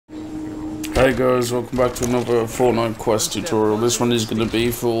Hey guys, welcome back to another Fortnite quest tutorial. This one is going to be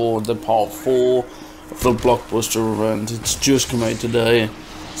for the part 4 of the Blockbuster event. It's just come out today,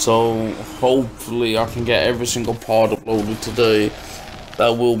 so hopefully I can get every single part uploaded today.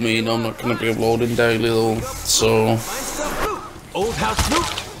 That will mean I'm not going to be uploading daily though, so...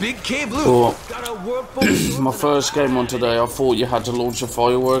 my first game on today, I thought you had to launch the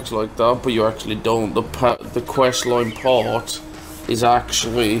fireworks like that, but you actually don't. The quest line part is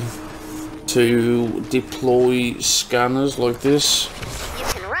actually to deploy scanners like this.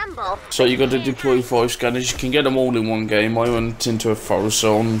 So you got to deploy 5 scanners. You can get them all in one game. I went into a forest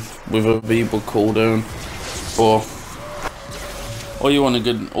zone with a V-Buck cooldown, but all you want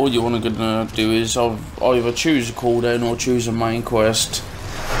to do is either choose a cooldown or choose a main quest.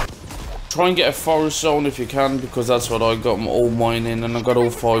 Try and get a forest zone if you can, because that's what I got all mine in, and I got all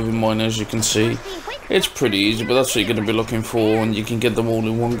 5 in mine, as you can see. It's pretty easy, but that's what you're going to be looking for, and you can get them all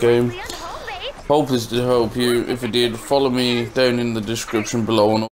in one game. Hope this did help you. If it did, follow me down in the description below.